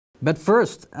But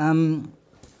first,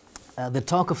 the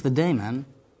talk of the day, man.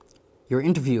 Your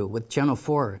interview with Channel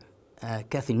 4,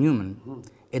 Cathy Newman.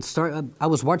 It started. I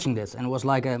was watching this, and it was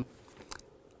like a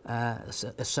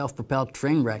self-propelled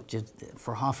train wreck. Just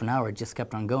for half an hour, it just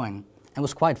kept on going. It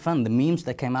was quite fun. The memes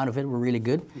that came out of it were really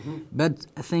good. But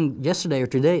I think yesterday or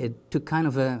today, it took kind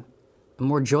of a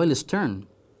more joyless turn.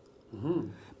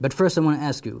 But first, I want to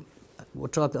ask you. We'll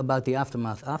talk about the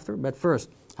aftermath after. But first,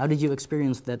 how did you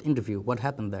experience that interview? What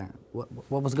happened there?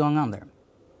 What was going on there?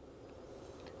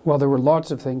 Well, there were lots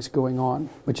of things going on,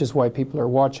 which is why people are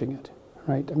watching it,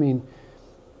 right? I mean,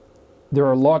 there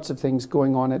are lots of things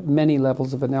going on at many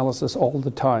levels of analysis all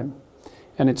the time.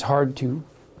 And it's hard to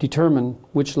determine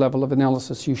which level of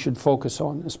analysis you should focus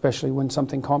on, especially when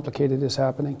something complicated is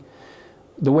happening.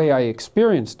 The way I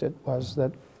experienced it was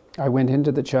that I went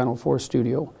into the Channel 4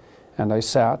 studio and I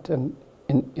sat and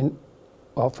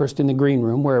well, first in the green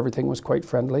room where everything was quite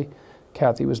friendly.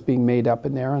 Kathy was being made up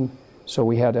in there, and so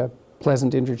we had a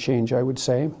pleasant interchange, I would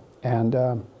say.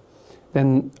 And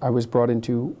then I was brought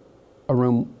into a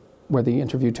room where the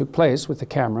interview took place with the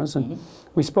cameras, and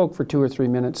we spoke for 2 or 3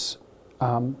 minutes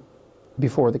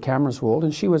before the cameras rolled,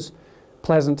 and she was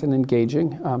pleasant and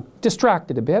engaging,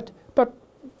 distracted a bit, but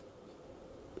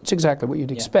it's exactly what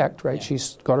you'd expect, right?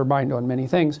 She's got her mind on many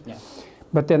things.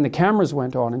 But then the cameras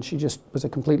went on, and she just was a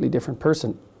completely different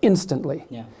person instantly.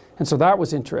 And so that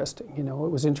was interesting. You know, it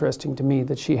was interesting to me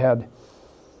that she had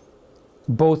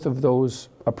both of those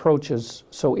approaches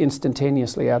so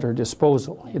instantaneously at her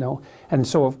disposal, you know. And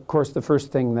so, of course, the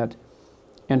first thing that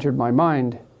entered my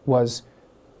mind was,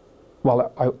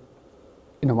 well,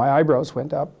 you know, my eyebrows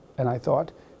went up, and I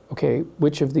thought, okay,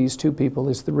 which of these two people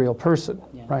is the real person,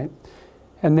 right?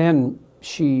 And then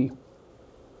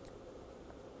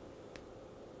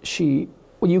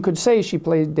well, you could say she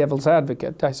played devil's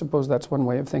advocate. I suppose that's one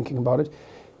way of thinking about it.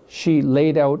 She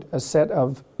laid out a set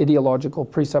of ideological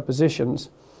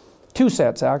presuppositions, 2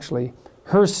 sets actually,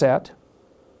 her set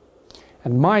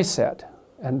and my set.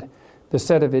 And the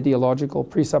set of ideological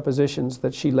presuppositions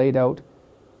that she laid out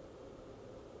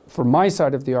for my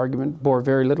side of the argument bore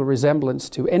very little resemblance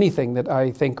to anything that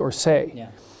I think or say.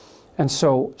 And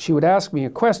so she would ask me a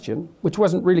question, which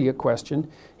wasn't really a question.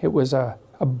 It was a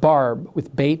barb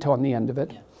with bait on the end of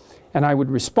it. And I would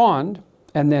respond,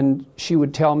 and then she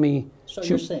would tell me... So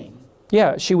you're saying?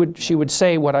 Yeah, she would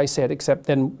say what I said, except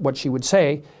then what she would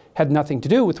say had nothing to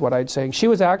do with what I'd saying. She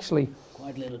was actually...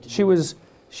 Quite little to do.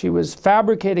 She was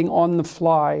fabricating on the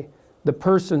fly the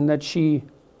person that she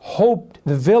hoped,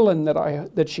 the villain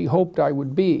that she hoped I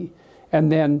would be,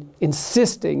 and then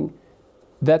insisting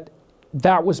that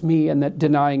that was me and that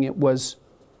denying it was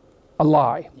a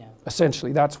lie.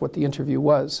 Essentially, that's what the interview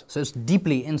was. So it's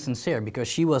deeply insincere, because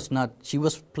she was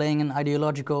playing an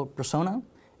ideological persona,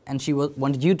 and she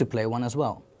wanted you to play one as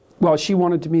well. Well, she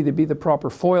wanted me to be the proper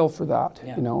foil for that,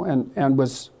 you know, and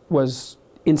was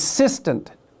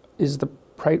insistent, is the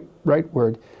right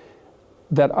word,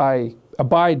 that I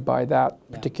abide by that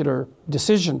particular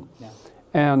decision.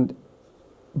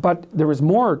 But there was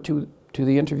more to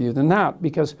the interview than that,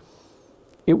 because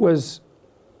it was,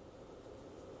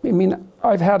 I mean,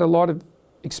 I've had a lot of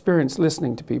experience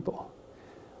listening to people,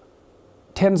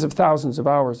 tens of thousands of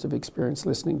hours of experience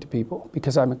listening to people,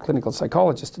 because I'm a clinical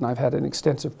psychologist and I've had an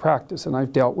extensive practice, and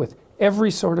I've dealt with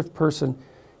every sort of person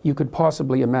you could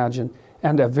possibly imagine,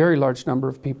 and a very large number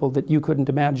of people that you couldn't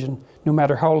imagine no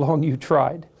matter how long you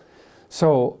tried.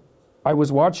 So I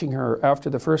was watching her after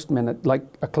the first minute like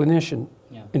a clinician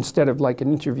instead of like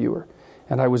an interviewer,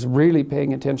 and I was really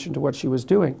paying attention to what she was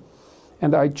doing.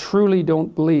 And I truly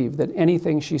don't believe that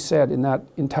anything she said in that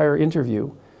entire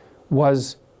interview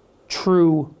was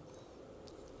true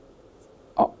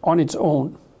on its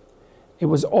own. It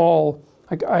was all,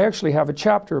 I actually have a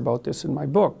chapter about this in my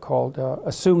book called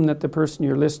Assume That the Person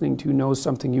You're Listening to Knows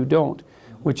Something You Don't,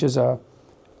 which is a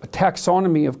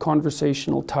taxonomy of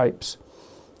conversational types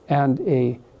and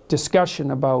a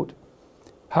discussion about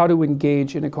how to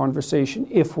engage in a conversation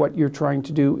if what you're trying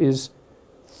to do is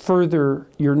further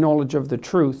your knowledge of the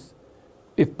truth.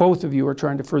 If both of you are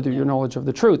trying to further your knowledge of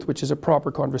the truth, which is a proper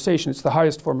conversation, it's the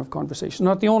highest form of conversation,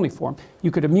 not the only form.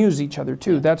 You could amuse each other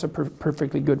too, that's a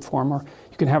perfectly good form, or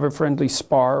you can have a friendly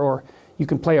spar, or you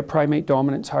can play a primate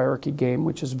dominance hierarchy game,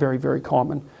 which is very, very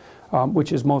common,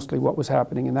 which is mostly what was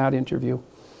happening in that interview.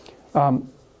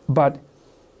 But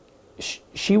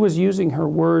she was using her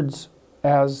words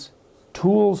as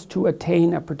tools to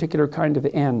attain a particular kind of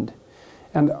end.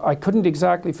 And I couldn't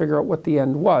exactly figure out what the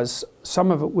end was.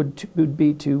 Some of it would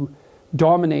be to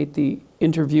dominate the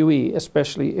interviewee,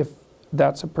 especially if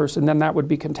that's a person, then that would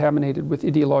be contaminated with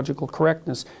ideological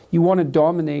correctness. You want to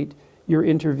dominate your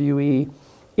interviewee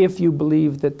if you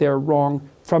believe that they're wrong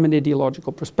from an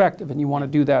ideological perspective. And you want to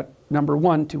do that, number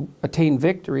one, to attain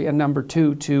victory, and number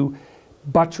two, to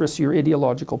buttress your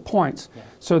ideological points. Yeah.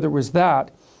 So there was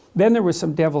that. Then there was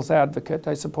some devil's advocate,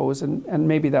 I suppose, and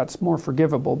maybe that's more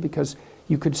forgivable, because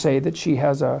you could say that she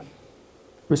has a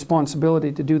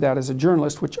responsibility to do that as a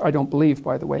journalist, which I don't believe,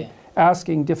 by the way. Yeah.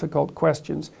 Asking difficult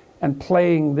questions and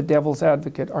playing the devil's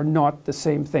advocate are not the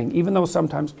same thing, even though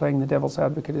sometimes playing the devil's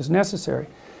advocate is necessary.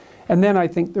 And then I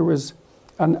think there was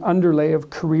an underlay of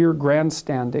career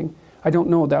grandstanding. I don't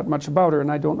know that much about her,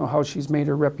 and I don't know how she's made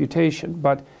her reputation,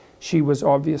 but she is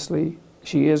obviously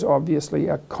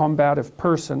a combative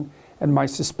person, and my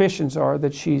suspicions are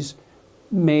that she's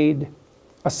made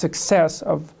a success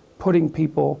of putting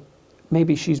people,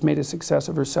 maybe she's made a success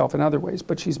of herself in other ways,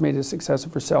 but she's made a success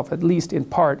of herself, at least in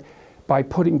part, by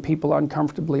putting people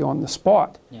uncomfortably on the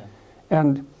spot. Yeah.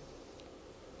 And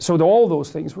so all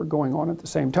those things were going on at the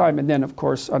same time. And then, of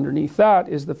course, underneath that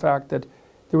is the fact that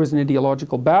there was an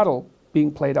ideological battle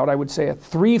being played out. I would say a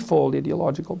threefold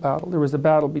ideological battle. There was the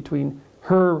battle between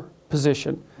her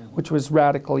position, which was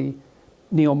radically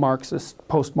neo-Marxist,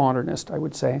 postmodernist, I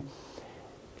would say.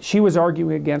 She was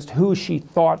arguing against who she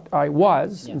thought I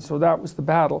was, and so that was the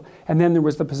battle. And then there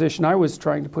was the position I was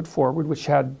trying to put forward, which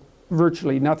had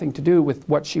virtually nothing to do with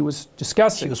what she was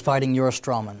discussing. She was fighting your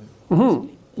strawman.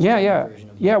 Mm-hmm.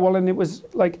 Yeah, well, and it was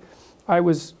like I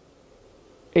was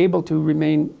able to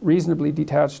remain reasonably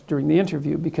detached during the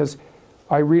interview, because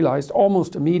I realized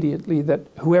almost immediately that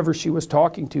whoever she was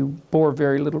talking to bore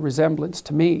very little resemblance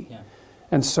to me. Yeah.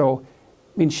 And so,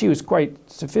 I mean, she was quite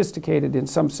sophisticated in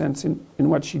some sense in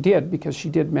what she did, because she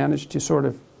did manage to sort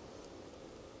of...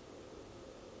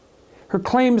 Her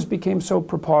claims became so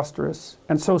preposterous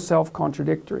and so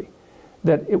self-contradictory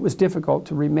that it was difficult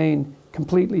to remain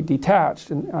completely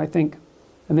detached. And I think,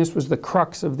 and this was the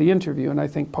crux of the interview, and I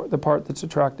think the part that's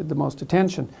attracted the most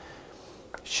attention,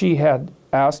 she had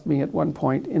asked me at one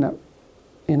point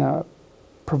in a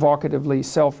provocatively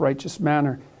self-righteous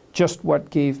manner just what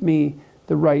gave me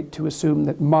the right to assume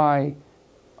that my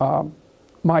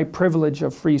privilege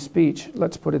of free speech,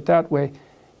 let's put it that way,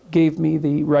 gave me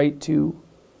the right to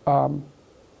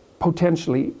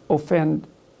potentially offend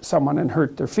someone and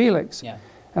hurt their feelings. Yeah.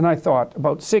 And I thought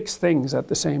about 6 things at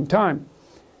the same time.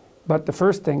 But the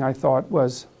first thing I thought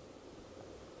was,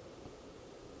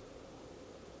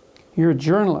 you're a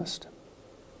journalist.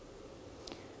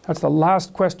 That's the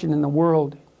last question in the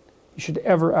world you should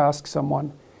ever ask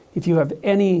someone if you have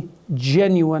any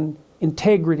genuine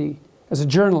integrity as a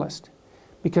journalist,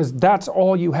 because that's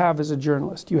all you have as a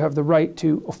journalist. You have the right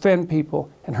to offend people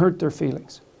and hurt their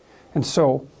feelings. And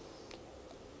so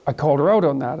I called her out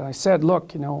on that, and I said,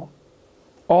 look, you know,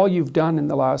 all you've done in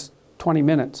the last 20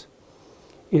 minutes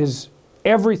is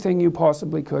everything you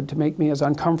possibly could to make me as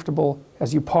uncomfortable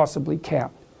as you possibly can.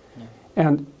 Yeah.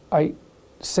 And I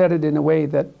said it in a way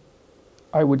that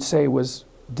I would say was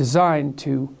designed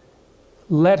to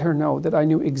let her know that I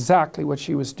knew exactly what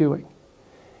she was doing.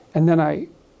 And then I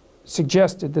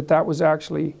suggested that that was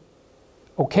actually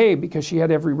okay, because she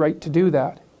had every right to do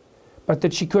that, but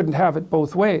that she couldn't have it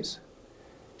both ways.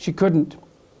 She couldn't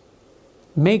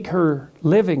make her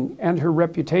living and her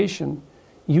reputation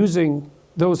using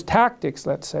those tactics,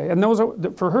 let's say. And those are,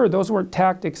 for her, those weren't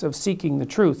tactics of seeking the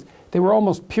truth. They were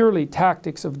almost purely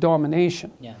tactics of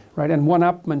domination, yeah. Right, and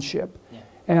one-upmanship.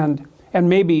 Yeah. And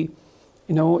maybe,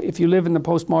 you know, if you live in the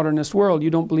postmodernist world, you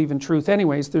don't believe in truth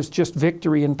anyways. There's just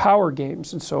victory in power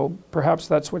games, and so perhaps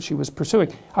that's what she was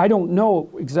pursuing. I don't know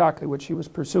exactly what she was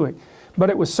pursuing, but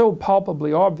it was so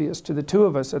palpably obvious to the two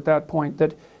of us at that point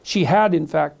that she had in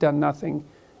fact done nothing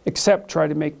except try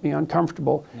to make me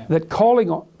uncomfortable, yeah. That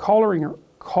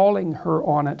calling her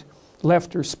on it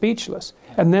left her speechless.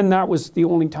 Yeah. And then that was the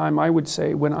only time, I would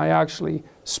say, when I actually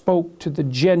spoke to the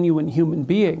genuine human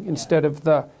being instead of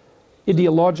the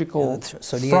ideological front.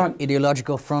 So the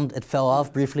ideological front, it fell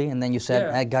off briefly, and then you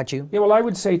said, yeah. I got you? Yeah, well, I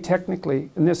would say technically,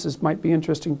 and this might be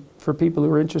interesting for people who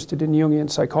are interested in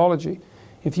Jungian psychology,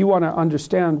 if you want to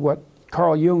understand what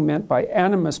Carl Jung meant by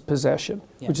animus possession,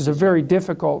 yeah. Which is a very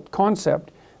difficult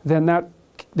concept, then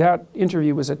that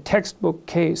interview was a textbook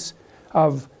case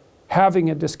of having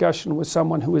a discussion with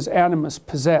someone who is animus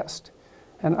possessed.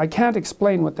 And I can't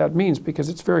explain what that means because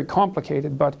it's very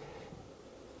complicated, but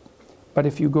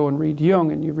if you go and read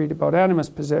Jung and you read about animus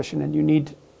possession and you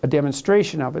need a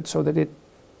demonstration of it so that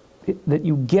that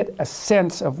you get a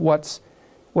sense of what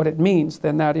it means,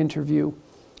 then that interview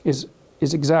is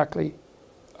exactly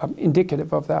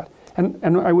indicative of that.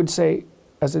 And I would say,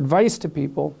 as advice to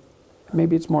people,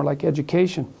 maybe it's more like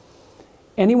education,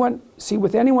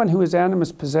 with anyone who is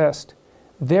animus possessed,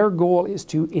 their goal is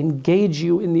to engage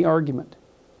you in the argument.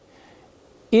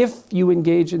 if you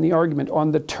engage in the argument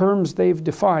on the terms they've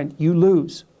defined, you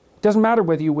lose. It doesn't matter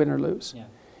whether you win or lose. Yeah.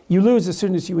 You lose as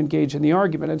soon as you engage in the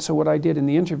argument. And so what I did in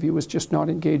the interview was just not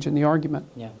engage in the argument.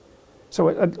 Yeah. So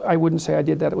I wouldn't say I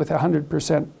did that with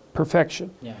 100%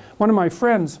 perfection. Yeah. One of my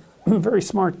friends, a very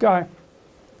smart guy,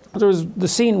 there was the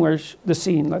scene where,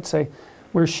 let's say,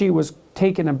 where she was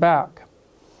taken aback.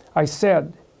 I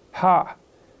said, "Ha,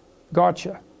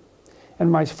 gotcha."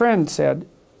 And my friend said,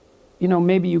 "You know,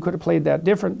 maybe you could have played that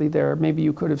differently there. Maybe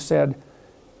you could have said,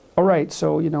 all right,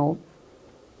 so, you know,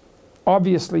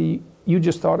 obviously you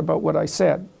just thought about what I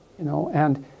said, you know,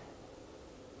 and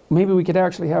maybe we could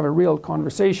actually have a real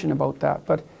conversation about that."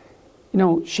 But, you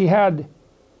know,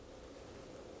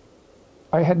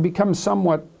 I had become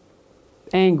somewhat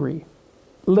angry,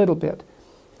 a little bit,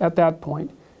 at that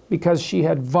point, because she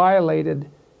had violated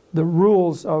the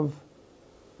rules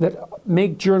that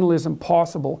make journalism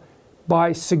possible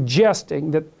by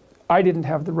suggesting that I didn't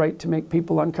have the right to make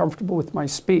people uncomfortable with my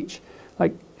speech.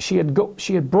 Like, she had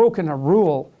broken a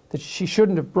rule that she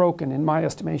shouldn't have broken, in my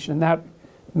estimation, and that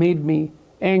made me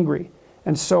angry.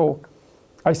 And so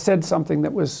I said something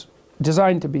that was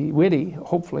designed to be witty,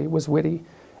 hopefully it was witty,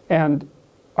 and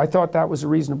I thought that was a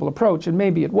reasonable approach, and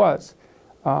maybe it was.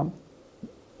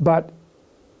 But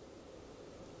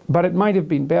it might have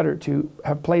been better to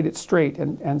have played it straight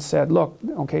and said, look,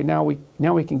 okay, now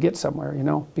we can get somewhere, you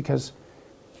know, because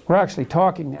we're actually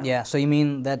talking now. Yeah, so you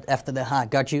mean that after the "ha,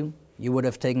 got you," you would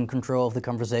have taken control of the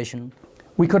conversation?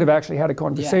 We could have actually had a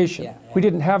conversation. Yeah. We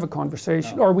didn't have a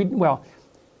conversation, No. or well,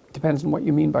 depends on what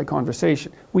you mean by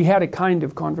conversation. We had a kind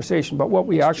of conversation, but what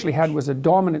we actually had was a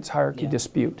dominance hierarchy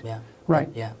dispute. Yeah. Right.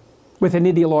 Yeah. With an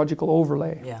ideological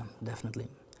overlay. Yeah, definitely.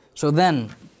 So then,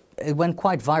 it went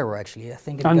quite viral, actually. I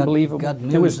think it Unbelievable. got it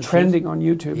was millions trending on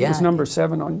YouTube. Yeah. It was number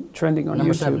 7 on trending on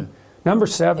Number YouTube. 7. Number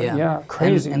 7, yeah,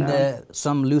 crazy. And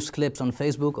some loose clips on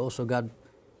Facebook also got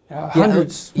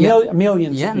hundreds,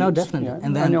 millions. Yeah, of no, views. definitely. Yeah.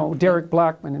 And then I know Derek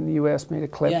Blackman in the US made a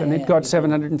clip, and it got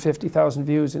 750,000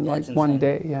 views in like one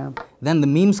day. Yeah. Then the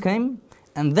memes came,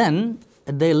 and then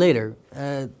a day later,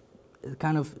 it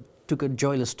kind of took a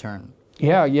joyless turn.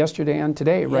 Yeah, yesterday and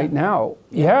today, right now.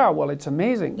 Yeah, well, it's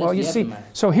amazing. Well, you see,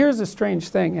 so here's the strange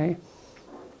thing, eh?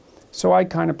 So I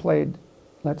kind of played,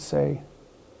 let's say,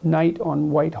 knight on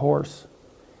white horse.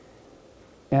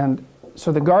 And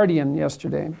so The Guardian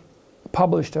yesterday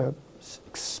published a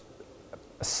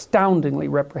astoundingly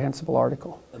reprehensible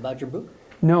article. About your book?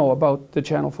 No, about the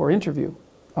Channel 4 interview.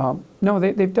 No,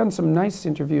 they've done some nice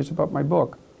interviews about my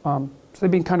book. So they've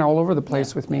been kind of all over the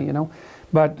place with me, you know.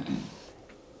 But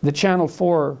the Channel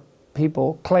 4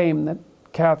 people claim that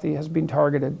Kathy has been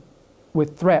targeted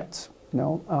with threats, you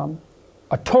know.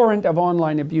 A torrent of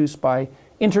online abuse by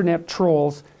internet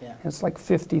trolls. Yeah. It's like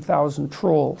 50,000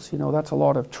 trolls, you know, that's a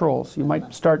lot of trolls. You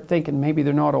might start thinking maybe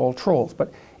they're not all trolls,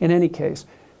 but in any case,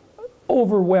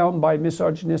 overwhelmed by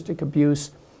misogynistic abuse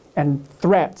and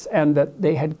threats, and that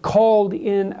they had called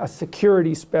in a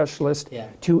security specialist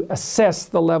to assess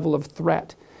the level of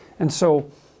threat. And so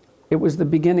it was the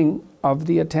beginning of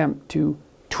the attempt to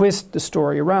twist the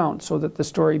story around so that the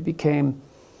story became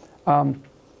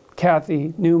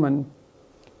Cathy Newman,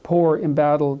 poor,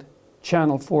 embattled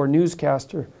Channel 4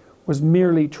 newscaster, was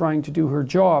merely trying to do her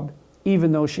job,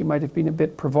 even though she might have been a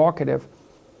bit provocative,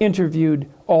 interviewed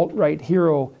alt-right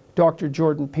hero Dr.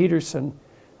 Jordan Peterson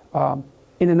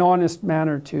in an honest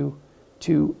manner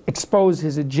to expose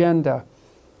his agenda,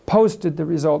 posted the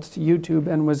results to YouTube,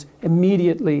 and was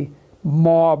immediately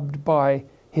mobbed by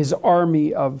his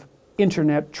army of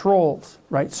internet trolls,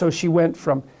 right? So she went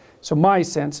from, so my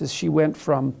sense is she went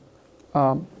from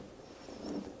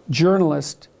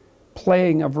journalist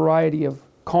playing a variety of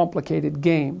complicated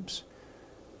games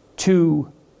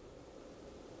to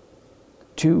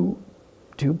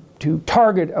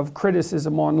target of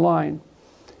criticism online,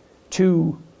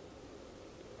 to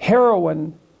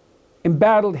heroine,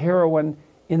 embattled heroine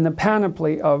in the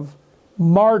panoply of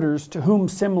martyrs to whom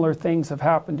similar things have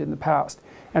happened in the past.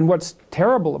 And what's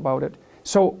terrible about it,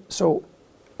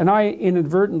 and I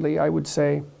inadvertently, I would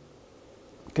say,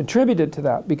 contributed to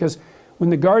that, because when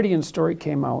the Guardian story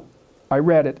came out, I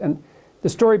read it, and the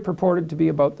story purported to be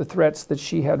about the threats that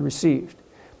she had received.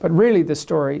 But really the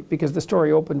story, because the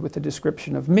story opened with a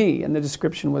description of me, and the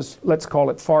description was, let's call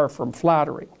it, far from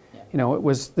flattering. Yeah. You know, it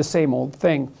was the same old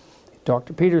thing.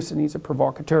 Dr. Peterson, he's a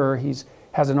provocateur,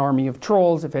 has an army of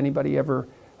trolls. If anybody ever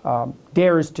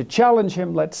dares to challenge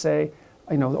him, let's say,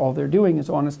 you know, all they're doing is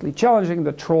honestly challenging,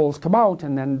 the trolls come out,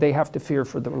 and then they have to fear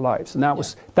for their lives. And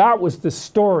that was the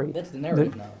story. That's the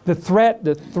narrative now.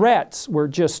 The threats were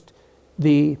just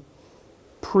the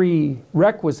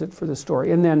prerequisite for the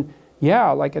story. And then, yeah,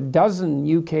 like a dozen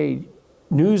UK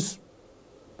news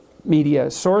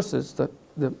media sources, the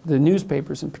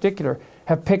newspapers in particular,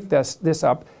 have picked this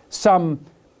up. Some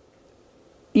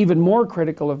even more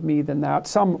critical of me than that,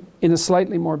 some in a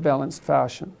slightly more balanced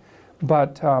fashion.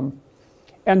 But,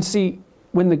 and see,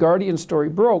 when the Guardian story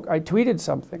broke, I tweeted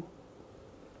something.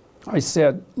 I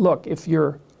said, look,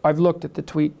 I've looked at the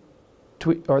tweet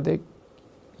or the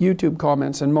YouTube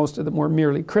comments, and most of them were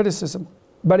merely criticism.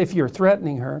 But if you're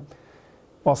threatening her,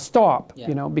 well, stop,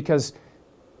 you know, because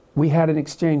we had an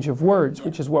exchange of words,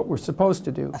 which is what we're supposed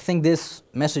to do. I think this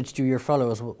message to your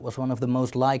followers was one of the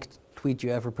most liked tweets you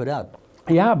ever put out.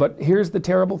 Yeah, but here's the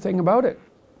terrible thing about it.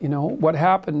 You know, what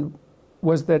happened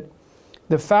was that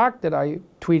the fact that I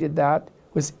tweeted that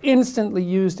was instantly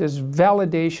used as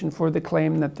validation for the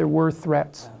claim that there were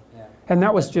threats. And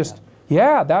that was just,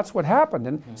 yeah, that's what happened.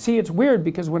 And see, it's weird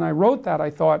because when I wrote that, I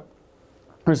thought,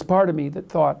 there's part of me that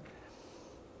thought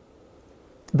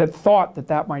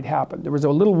that might happen. There was a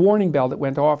little warning bell that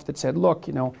went off that said, look,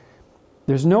 you know,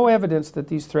 there's no evidence that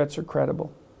these threats are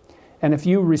credible. And if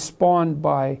you respond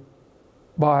by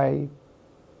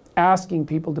asking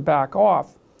people to back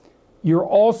off, you're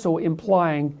also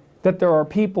implying that there are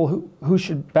people who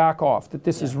should back off, that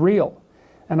this is real.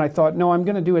 And I thought, no, I'm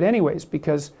going to do it anyways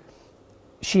because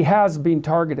she has been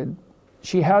targeted.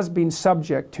 She has been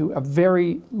subject to a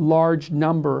very large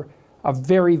number of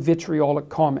very vitriolic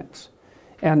comments.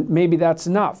 And maybe that's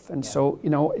enough. And so, you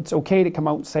know, it's okay to come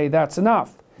out and say that's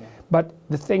enough. But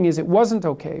the thing is, it wasn't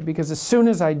okay because as soon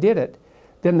as I did it,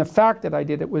 then the fact that I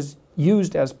did it was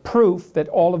used as proof that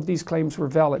all of these claims were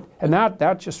valid. And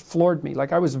that just floored me.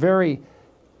 Like, I was very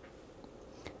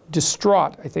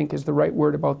distraught, I think is the right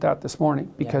word about that this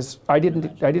morning, because I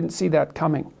didn't see that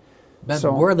coming. But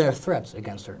so, were there threats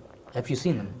against her? Have you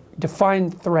seen them? Define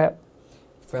threat.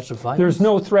 Threats of violence? There's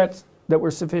no threats that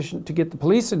were sufficient to get the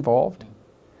police involved.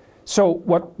 So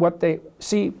what they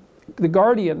see, the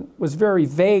Guardian was very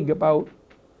vague about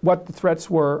what the threats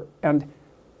were and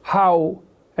how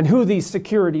and who these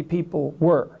security people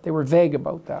were. They were vague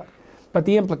about that. But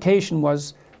the implication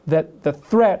was that the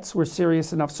threats were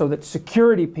serious enough so that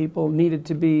security people needed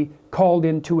to be called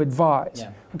in to advise.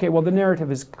 Okay, well, the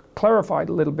narrative is clarified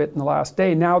a little bit in the last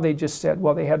day. Now they just said,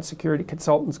 well, they had security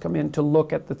consultants come in to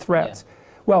look at the threats.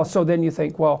 Well, so then you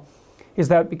think, well, is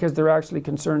that because they're actually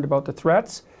concerned about the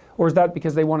threats? Or is that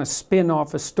because they want to spin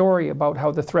off a story about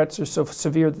how the threats are so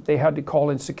severe that they had to call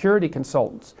in security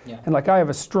consultants? And like, I have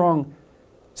a strong,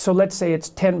 so let's say it's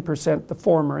 10% the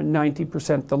former and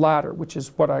 90% the latter, which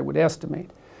is what I would estimate.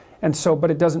 And so,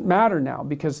 but it doesn't matter now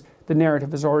because the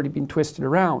narrative has already been twisted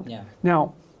around.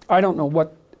 Now, I don't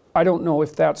know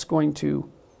if that's going to,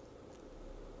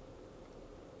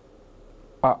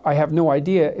 I have no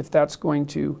idea if that's going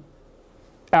to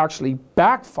actually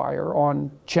backfire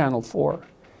on Channel 4,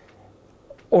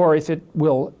 or if it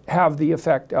will have the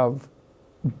effect of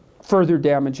further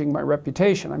damaging my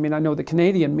reputation. I mean, I know the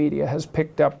Canadian media has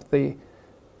picked up the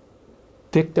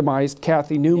victimized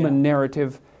Cathy Newman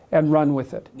narrative and run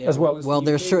with it, as well as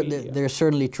they're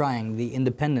certainly trying. The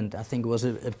Independent, I think, was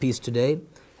a piece today,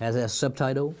 has a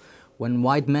subtitle: "When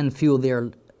white men feel they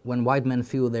are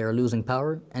losing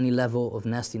power, any level of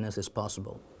nastiness is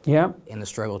possible." In the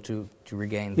struggle to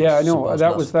regain. I know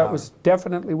that was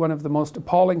definitely one of the most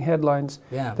appalling headlines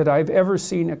that I've ever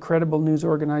seen a credible news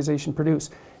organization produce.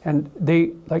 And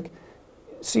they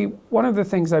see, one of the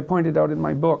things I pointed out in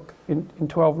my book in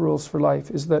 12 Rules for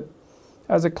Life is that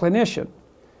as a clinician,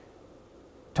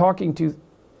 talking to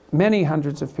many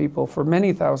hundreds of people for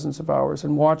many thousands of hours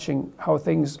and watching how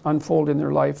things unfold in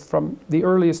their life from the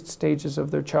earliest stages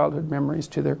of their childhood memories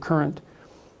to their current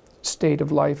state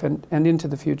of life and into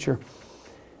the future.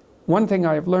 One thing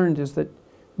I have learned is that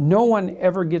no one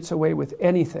ever gets away with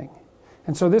anything.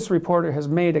 And so this reporter has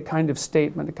made a kind of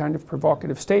statement, a kind of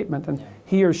provocative statement, and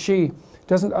he or she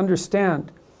doesn't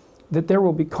understand that there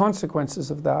will be consequences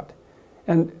of that.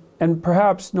 And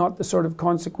perhaps not the sort of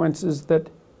consequences that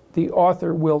the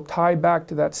author will tie back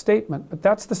to that statement, but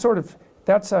that's the sort of,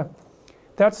 that's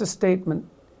a statement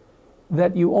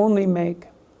that you only make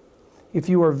if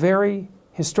you are very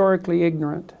historically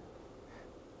ignorant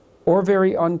or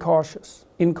very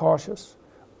incautious,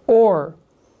 or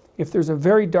if there's a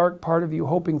very dark part of you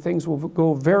hoping things will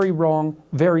go very wrong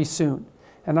very soon.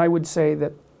 And I would say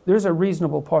that there's a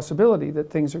reasonable possibility that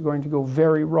things are going to go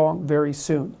very wrong very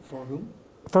soon. For whom?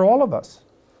 For all of us.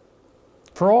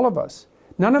 For all of us.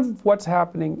 None of what's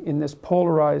happening in this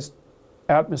polarized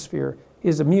atmosphere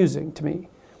is amusing to me.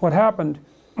 What happened,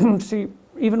 see,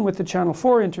 even with the Channel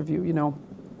 4 interview, you know,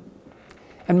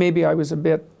 and maybe I was a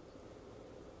bit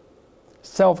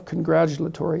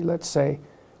self-congratulatory, let's say,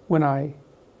 when I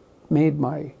made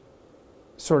my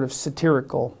sort of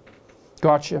satirical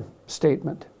gotcha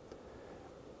statement.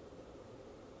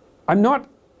 I'm not,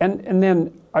 and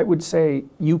then I would say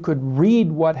you could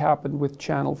read what happened with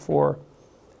Channel 4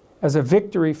 as a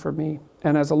victory for me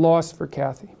and as a loss for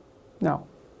Kathy. Now,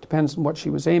 depends on what she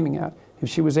was aiming at. If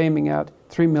she was aiming at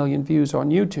 3 million views on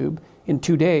YouTube in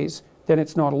 2 days, then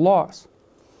it's not a loss.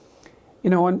 You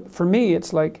know, and for me,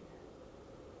 it's like,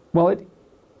 well,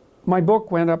 my book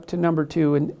went up to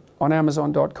 #2 on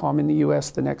Amazon.com in the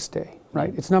US the next day,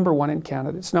 right? It's #1 in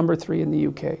Canada, it's #3 in the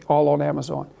UK, all on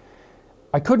Amazon.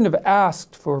 I couldn't have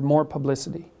asked for more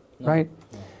publicity, right?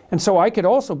 No. And so I could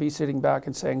also be sitting back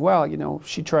and saying, well, you know,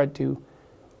 she tried to,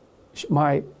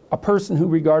 a person who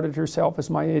regarded herself as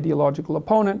my ideological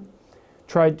opponent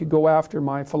tried to go after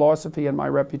my philosophy and my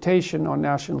reputation on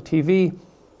national TV,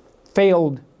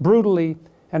 failed brutally,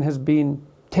 and has been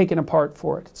taken apart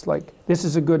for it. It's like, this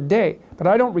is a good day, but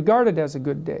I don't regard it as a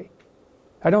good day.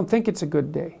 I don't think it's a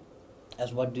good day.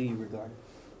 As what do you regard it?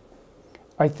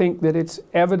 I think that it's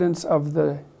evidence of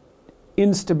the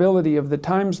instability of the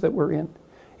times that we're in.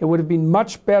 It would have been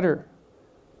much better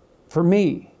for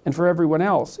me and for everyone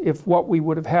else if what we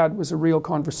would have had was a real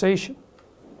conversation.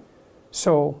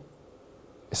 So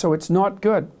it's not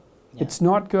good. Yeah. It's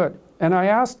not good. And I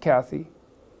asked Kathy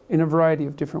in a variety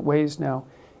of different ways now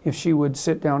if she would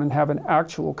sit down and have an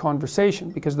actual conversation,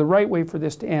 because the right way for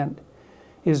this to end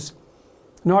is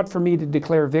not for me to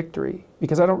declare victory,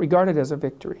 because I don't regard it as a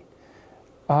victory.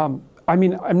 I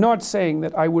mean, I'm not saying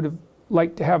that I would have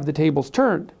liked to have the tables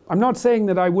turned. I'm not saying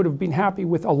that I would have been happy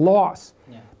with a loss,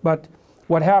 yeah. But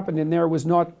what happened in there was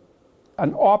not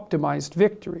an optimized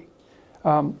victory.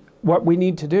 What we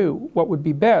need to do, what would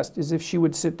be best, is if she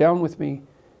would sit down with me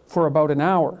for about an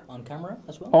hour. On camera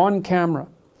as well? On camera,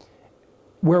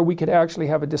 where we could actually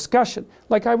have a discussion.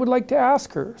 Like, I would like to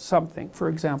ask her something, for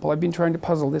example. I've been trying to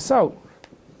puzzle this out.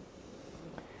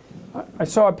 I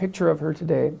saw a picture of her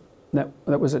today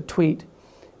that was a tweet.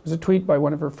 It was a tweet by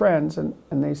one of her friends, and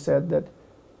they said that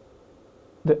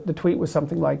the tweet was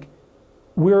something like,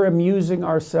 we're amusing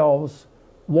ourselves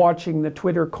watching the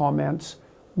Twitter comments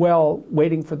while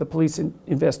waiting for the police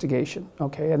investigation.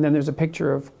 Okay, and then there's a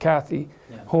picture of Kathy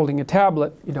holding a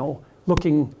tablet, you know,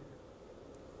 looking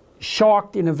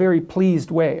shocked in a very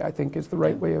pleased way, I think is the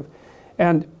right way of,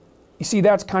 and you see,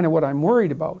 that's kind of what I'm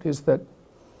worried about, is that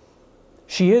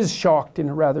she is shocked in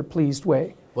a rather pleased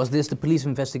way. Was this the police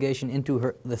investigation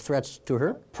into the threats to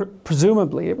her?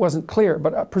 Presumably, it wasn't clear,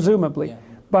 but presumably. Yeah.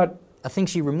 But I think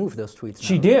she removed those tweets.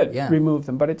 She did remove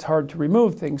them, but it's hard to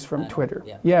remove things from Twitter.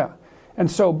 Yeah. And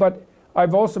so, but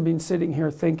I've also been sitting here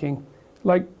thinking,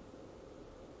 like,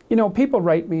 you know, people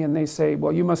write me and they say,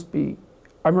 well, you must be,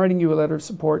 I'm writing you a letter of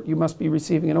support, you must be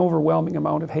receiving an overwhelming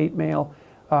amount of hate mail,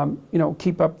 you know,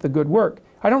 keep up the good work.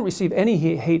 I don't receive any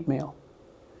hate mail.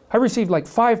 I received like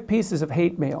 5 pieces of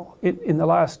hate mail in the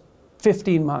last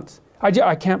 15 months.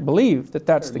 I can't believe that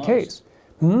that's the case.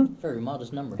 Very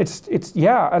modest number.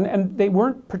 Yeah, and they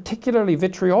weren't particularly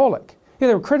vitriolic. Yeah,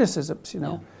 they were criticisms, you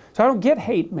know. Yeah. So I don't get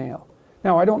hate mail.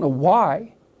 Now, I don't know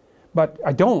why, but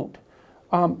I don't.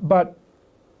 But,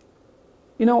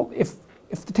 you know, if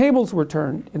the tables were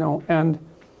turned, you know, and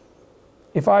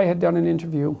if I had done an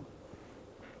interview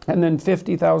and then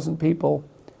 50,000 people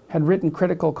had written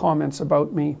critical comments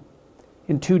about me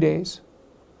in 2 days,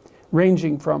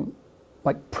 ranging from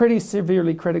like pretty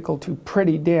severely critical to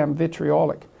pretty damn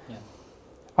vitriolic. Yeah.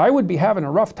 I would be having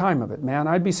a rough time of it, man.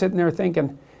 I'd be sitting there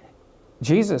thinking,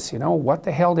 Jesus, you know, what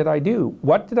the hell did I do?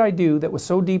 What did I do that was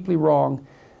so deeply wrong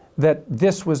that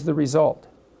this was the result?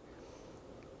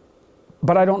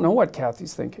 But I don't know what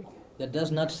Kathy's thinking. That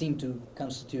does not seem to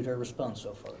constitute her response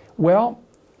so far. Well,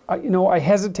 you know, I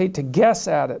hesitate to guess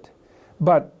at it,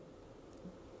 but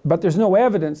there's no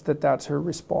evidence that that's her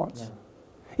response. Yeah.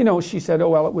 You know, she said, oh,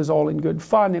 well, it was all in good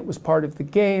fun. It was part of the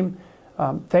game.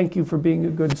 Thank you for being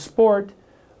a good sport.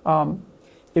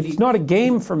 It's not a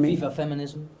game for me. Viva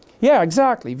feminism? Yeah,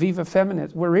 exactly. Viva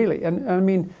feminism. We're really, and I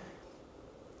mean,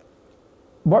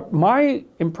 what my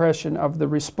impression of the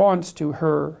response to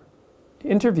her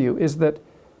interview is that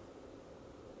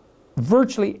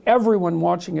virtually everyone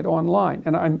watching it online,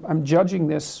 and I'm judging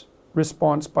this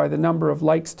response by the number of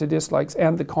likes to dislikes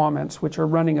and the comments, which are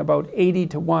running about 80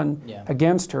 to 1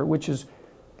 against her, which is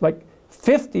like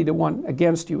 50 to 1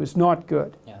 against you is not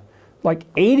good. Yeah. Like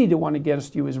 80 to 1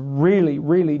 against you is really,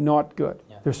 really not good.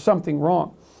 Yeah. There's something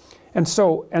wrong. And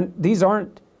so, and these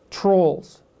aren't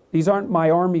trolls. These aren't my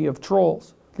army of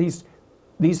trolls. These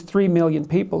 3 million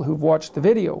people who've watched the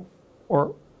video,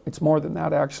 or it's more than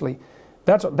that actually,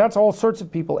 that's all sorts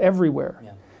of people everywhere.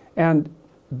 Yeah. And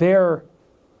they're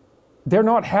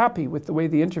not happy with the way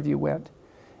the interview went.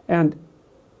 And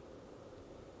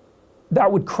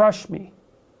that would crush me.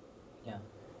 Yeah.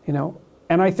 You know,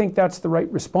 and I think that's the right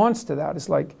response to that. It's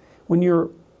like when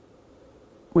you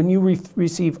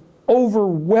receive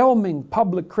overwhelming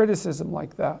public criticism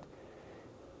like that,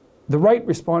 the right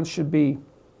response should be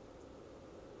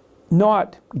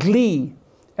not glee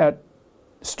at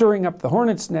stirring up the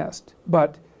hornet's nest,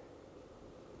 but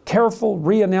careful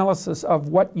reanalysis of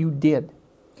what you did.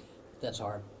 That's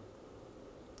hard.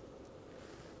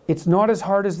 It's not as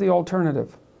hard as the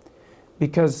alternative,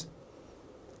 because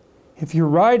if you're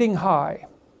riding high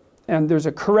and there's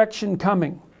a correction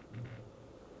coming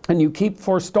and you keep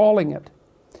forestalling it,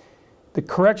 the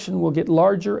correction will get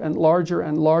larger and larger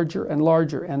and larger and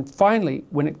larger, and finally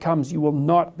when it comes you will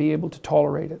not be able to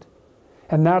tolerate it.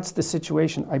 And that's the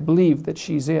situation I believe that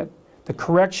she's in. The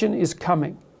correction is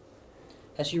coming.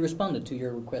 Has she responded to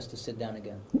your request to sit down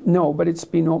again? No, but it's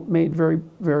been made very,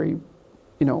 very,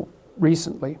 you know,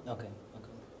 recently. Okay.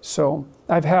 So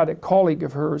I've had a colleague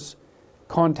of hers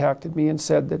contacted me and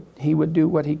said that he would do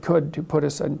what he could to put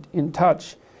us in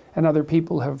touch, and other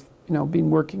people have, you know, been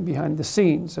working behind the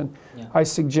scenes, and yeah. I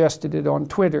suggested it on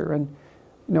Twitter, and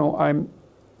you know, I'm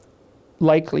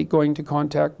likely going to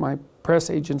contact my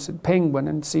press agents at Penguin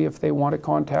and see if they want to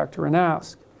contact her and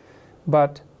ask.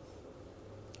 But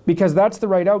because that's the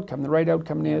right outcome. The right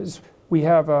outcome is we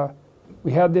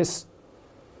had this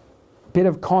bit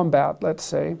of combat, let's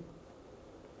say.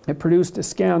 It produced a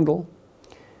scandal.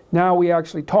 Now we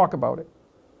actually talk about it.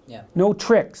 Yeah. No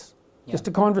tricks, yeah. just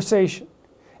a conversation.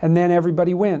 And then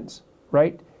everybody wins,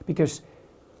 right? Because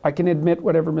I can admit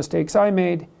whatever mistakes I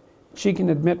made, she can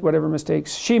admit whatever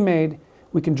mistakes she made,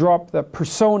 we can drop the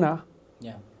persona,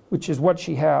 yeah. which is what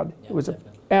she had. Yeah, it was an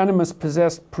definitely.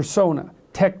 animus-possessed persona,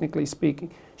 technically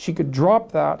speaking. She could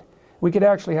drop that, we could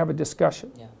actually have a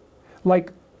discussion. Yeah.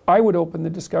 Like, I would open the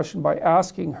discussion by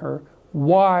asking her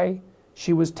why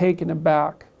she was taken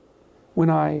aback when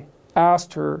I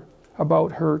asked her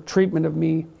about her treatment of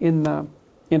me in the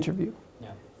interview.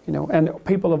 Yeah. You know, and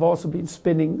people have also been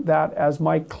spinning that as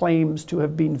my claims to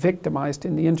have been victimized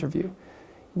in the interview. You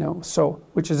know, so,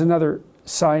 which is another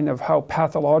sign of how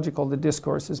pathological the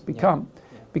discourse has become. Yeah.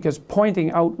 Yeah. Because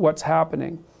pointing out what's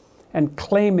happening and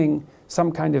claiming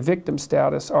some kind of victim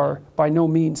status are by no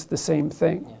means the same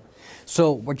thing. Yeah.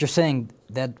 So what you're saying,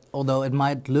 that although it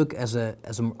might look as a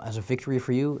victory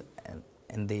for you,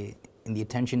 and the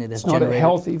attention it has generated, it's not a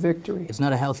healthy victory. It's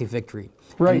not a healthy victory.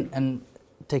 Right. And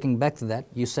taking back to that,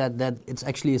 you said that it's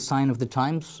actually a sign of the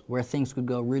times where things could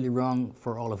go really wrong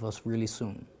for all of us really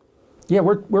soon. Yeah,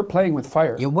 we're playing with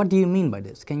fire. Yeah. What do you mean by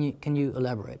this? Can you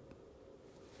elaborate?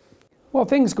 Well,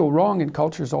 things go wrong in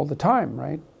cultures all the time,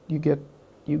 right? You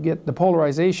get the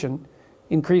polarization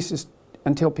increases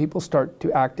until people start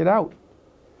to act it out.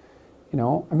 You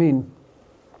know, I mean,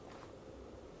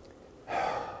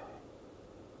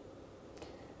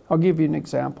 I'll give you an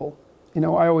example. You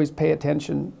know, I always pay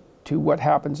attention to what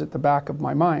happens at the back of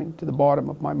my mind, to the bottom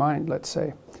of my mind, let's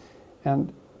say.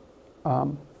 And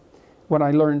what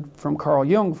I learned from Carl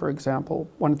Jung, for example,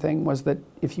 one thing was that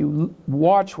if you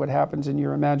watch what happens in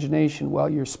your imagination while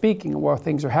you're speaking and while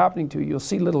things are happening to you, you'll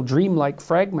see little dreamlike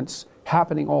fragments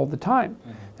happening all the time.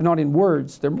 Mm-hmm. They're not in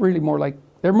words, they're really more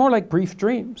like brief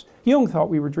dreams. Jung thought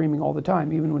we were dreaming all the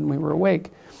time, even when we were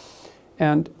awake.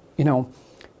 And, you know,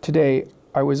 today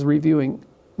I was reviewing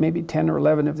maybe 10 or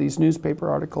 11 of these newspaper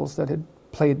articles that had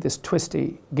played this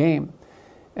twisty game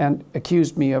and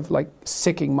accused me of like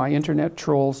sicking my internet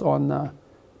trolls on the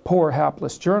poor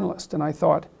hapless journalist. And I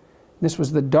thought, this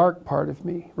was the dark part of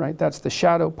me, right? That's the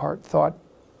shadow part. Thought,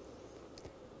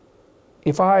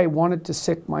 if I wanted to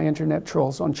sick my internet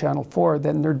trolls on Channel 4,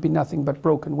 then there'd be nothing but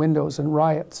broken windows and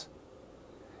riots.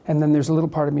 And then there's a little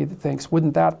part of me that thinks,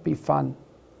 wouldn't that be fun?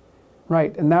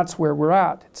 Right, and that's where we're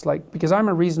at. It's like, because I'm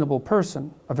a reasonable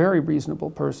person, a very reasonable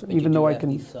person, but even though I have can...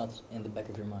 these thoughts in the back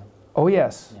of your mind. Oh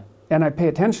yes, yeah. And I pay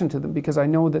attention to them because I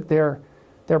know that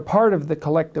they're part of the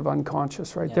collective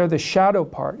unconscious, right? Yeah. They're the shadow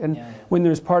part. And when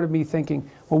there's part of me thinking,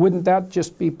 well, wouldn't that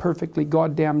just be perfectly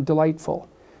goddamn delightful?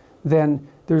 Then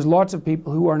there's lots of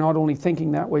people who are not only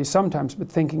thinking that way sometimes, but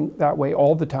thinking that way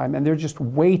all the time, and they're just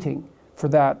waiting for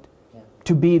that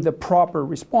to be the proper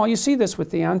response. You see this with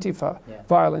the Antifa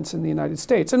violence in the United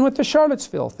States, and with the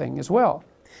Charlottesville thing as well.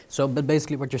 So, but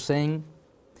basically what you're saying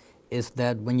is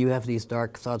that when you have these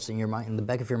dark thoughts in your mind, in the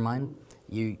back of your mind,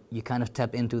 you kind of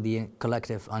tap into the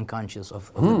collective unconscious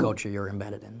of the culture you're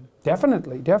embedded in.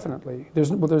 Definitely, definitely.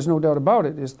 There's no doubt about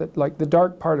it, is that like the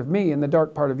dark part of me and the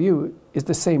dark part of you is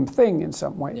the same thing in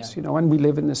some ways, you know, and we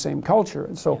live in the same culture,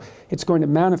 and so it's going to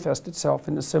manifest itself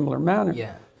in a similar manner.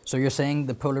 Yeah. So you're saying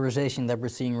the polarization that we're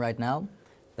seeing right now,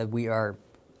 that we are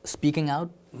speaking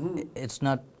out, it's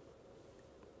not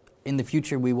in the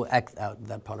future we will act out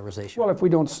that polarization. Well,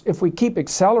 if we keep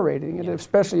accelerating it,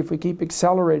 especially if we keep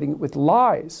accelerating it with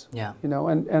lies, yeah. you know,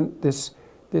 and this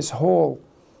whole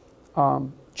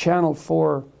Channel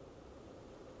 4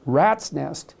 rat's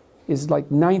nest is like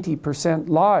 90%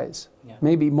 lies,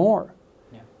 maybe more.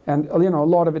 And, you know, a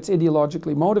lot of it's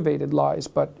ideologically motivated lies,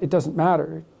 but it doesn't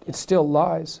matter. It's still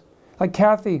lies. Like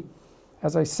Cathy,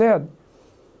 as I said,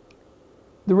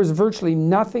 there was virtually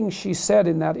nothing she said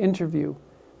in that interview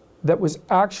that was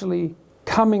actually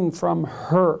coming from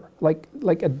her, like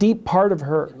a deep part of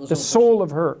her, the soul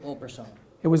of her. All persona.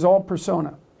 It was all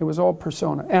persona. It was all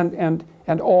persona,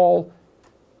 and all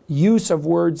use of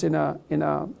words in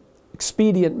a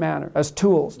expedient manner as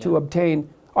tools to obtain,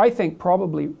 I think,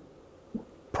 probably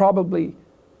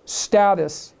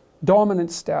status,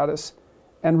 dominant status,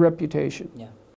 and reputation. Yeah.